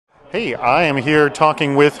Hey, I am here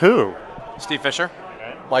talking with who? Steve Fisher.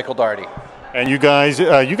 Michael Dougherty. And you guys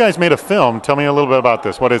made a film. Tell me a little bit about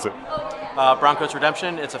this. What is it? Browncoats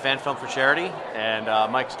Redemption. It's a fan film for charity, and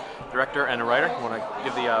Mike's director and a writer. Want to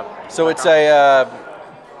give the So it's a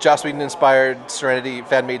Joss Whedon-inspired Serenity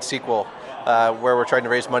fan-made sequel where we're trying to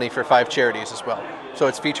raise money for 5 charities as well. So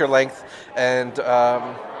it's feature length, and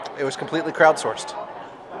it was completely crowdsourced.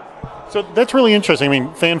 So that's really interesting. I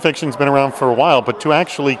mean, fan fiction's been around for a while, but to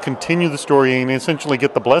actually continue the story and essentially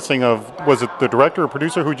get the blessing of, was it the director or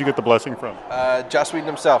producer? Who'd you get the blessing from? Joss Whedon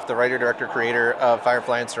himself, the writer, director, creator of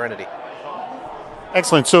Firefly and Serenity.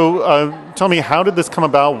 Excellent. So tell me, how did this come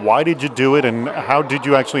about? Why did you do it? And how did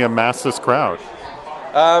you actually amass this crowd?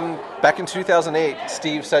 Back in 2008,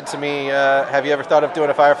 Steve said to me, have you ever thought of doing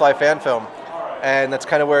a Firefly fan film? And that's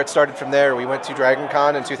kind of where it started from there. We went to Dragon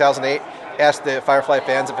Con in 2008, asked the Firefly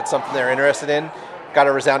fans if it's something they're interested in, got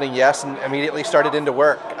a resounding yes, and immediately started into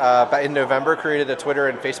work. In November, created a Twitter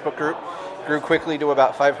and Facebook group, grew quickly to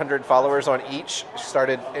about 500 followers on each,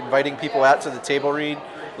 started inviting people out to the table read,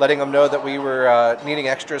 letting them know that we were needing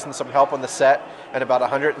extras and some help on the set, and about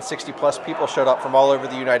 160 plus people showed up from all over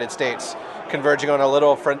the United States, converging on a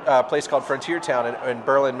little place called Frontier Town in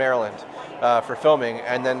Berlin, Maryland, for filming.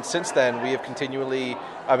 And then since then, we have continually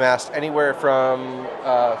amassed anywhere from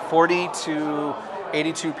 40 to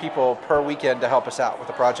 82 people per weekend to help us out with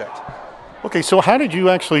the project. Okay, so how did you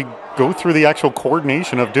actually go through the actual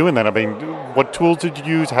coordination of doing that? I mean, what tools did you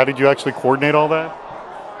use? How did you actually coordinate all that?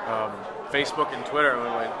 Facebook and Twitter.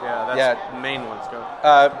 That's the main ones.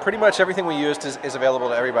 Pretty much everything we used is available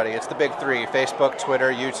to everybody. It's the big 3: Facebook,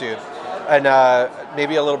 Twitter, YouTube, and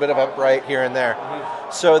maybe a little bit of Upright here and there.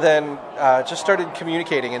 Mm-hmm. So then just started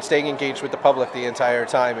communicating and staying engaged with the public the entire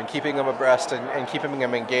time, and keeping them abreast and keeping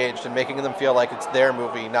them engaged and making them feel like it's their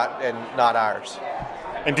movie, not ours.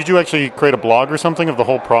 And did you actually create a blog or something of the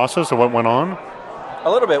whole process of what went on? A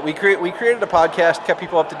little bit. We created a podcast, kept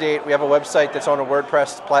people up to date. We have a website that's on a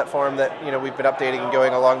WordPress platform that we've been updating and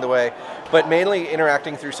going along the way, but mainly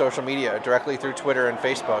interacting through social media, directly through Twitter and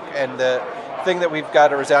Facebook. And the thing that we've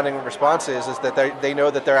got a resounding response is that they know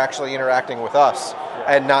that they're actually interacting with us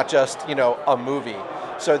and not just a movie.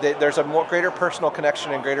 So there's a greater personal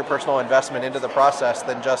connection and greater personal investment into the process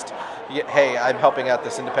than just, hey, I'm helping out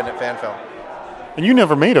this independent fan film. And you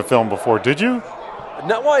never made a film before, did you?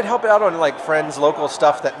 No, I'd help out on friends' local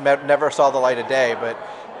stuff that never saw the light of day, but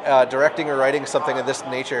directing or writing something of this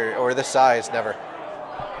nature or this size, never.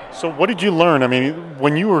 So what did you learn? I mean,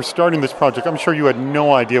 when you were starting this project, I'm sure you had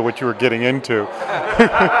no idea what you were getting into.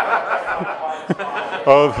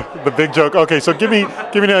 Oh, the big joke. Okay, so give me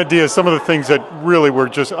an idea of some of the things that really were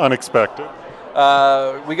just unexpected.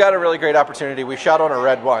 We got a really great opportunity. We shot on a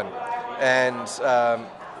Red One, and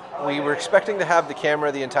we were expecting to have the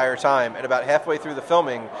camera the entire time, and about halfway through the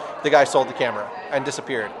filming, the guy sold the camera and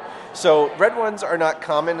disappeared. So Red Ones are not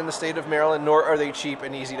common in the state of Maryland, nor are they cheap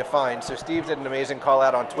and easy to find. So Steve did an amazing call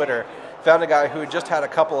out on Twitter, found a guy who had just had a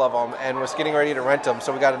couple of them and was getting ready to rent them,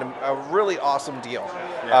 so we got a really awesome deal.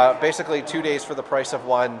 Basically 2 days for the price of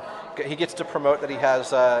one. He gets to promote that he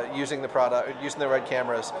has using the product, using the Red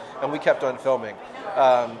cameras, and we kept on filming.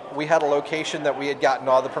 We had a location that we had gotten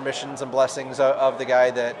all the permissions and blessings of the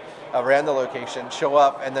guy that ran the location show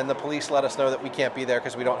up, and then the police let us know that we can't be there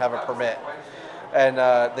because we don't have a permit. And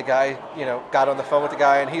the guy, got on the phone with the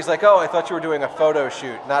guy, and he's like, "Oh, I thought you were doing a photo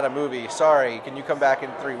shoot, not a movie. Sorry, can you come back in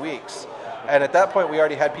 3 weeks?" And at that point, we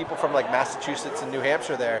already had people from Massachusetts and New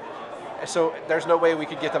Hampshire there, so there's no way we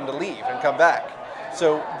could get them to leave and come back.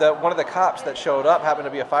 So one of the cops that showed up happened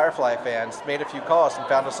to be a Firefly fan, made a few calls, and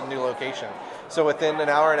found us a new location. So within an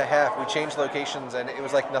hour and a half, we changed locations, and it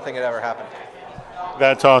was like nothing had ever happened.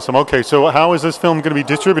 That's awesome. Okay, so how is this film going to be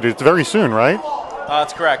distributed? It's very soon, right?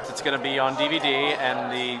 That's correct. It's going to be on DVD,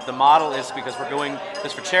 and the model is, because we're doing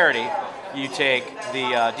this for charity, you take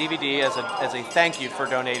the DVD as a thank you for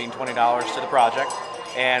donating $20 to the project,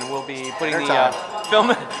 and we'll be putting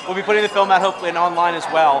the film out hopefully and online as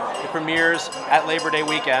well. It premieres at Labor Day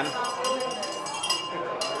weekend.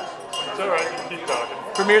 It's all right. Keep talking.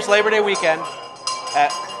 Premieres Labor Day weekend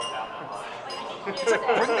at.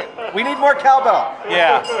 We need more cowbell.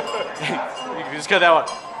 Yeah, you can just cut that one.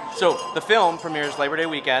 So the film premieres Labor Day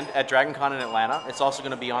weekend at Dragon Con in Atlanta. It's also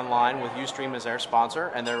going to be online with Ustream as their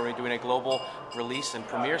sponsor, and they're doing a global release and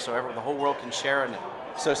premiere so the whole world can share in it.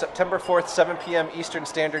 So September 4th, 7 p.m. Eastern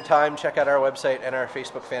Standard Time. Check out our website and our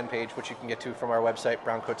Facebook fan page, which you can get to from our website,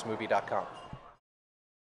 browncoatsmovie.com.